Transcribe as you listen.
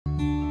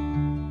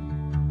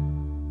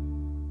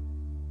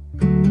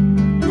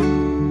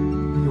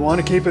You want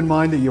to keep in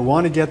mind that you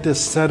want to get this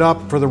set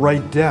up for the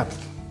right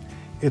depth.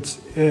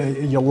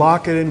 You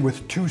lock it in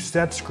with 2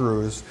 set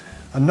screws.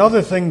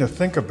 Another thing to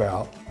think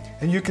about,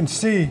 and you can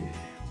see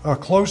a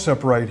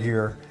close-up right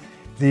here,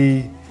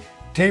 the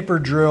taper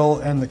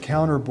drill and the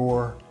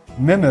counterbore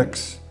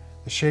mimics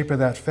the shape of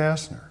that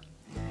fastener.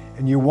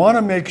 And you want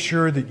to make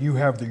sure that you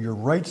have your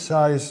right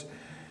size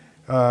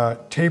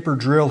taper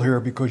drill here,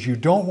 because you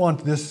don't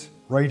want this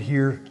right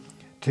here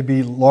to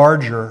be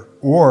larger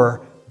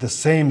or the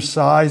same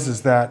size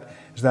as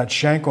that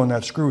shank on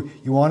that screw.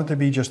 You want it to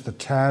be just a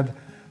tad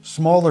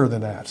smaller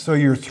than that, so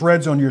your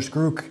threads on your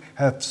screw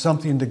have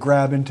something to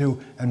grab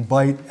into and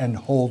bite and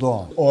hold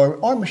on.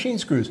 Or machine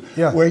screws,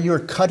 where you're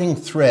cutting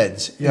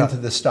threads into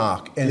the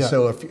stock, and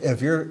so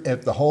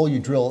if the hole you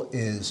drill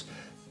is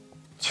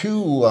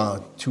too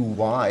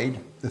wide,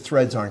 the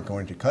threads aren't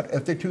going to cut.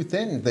 If they're too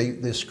thin,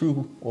 the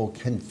screw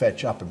can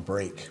fetch up and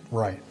break.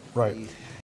 Right, right.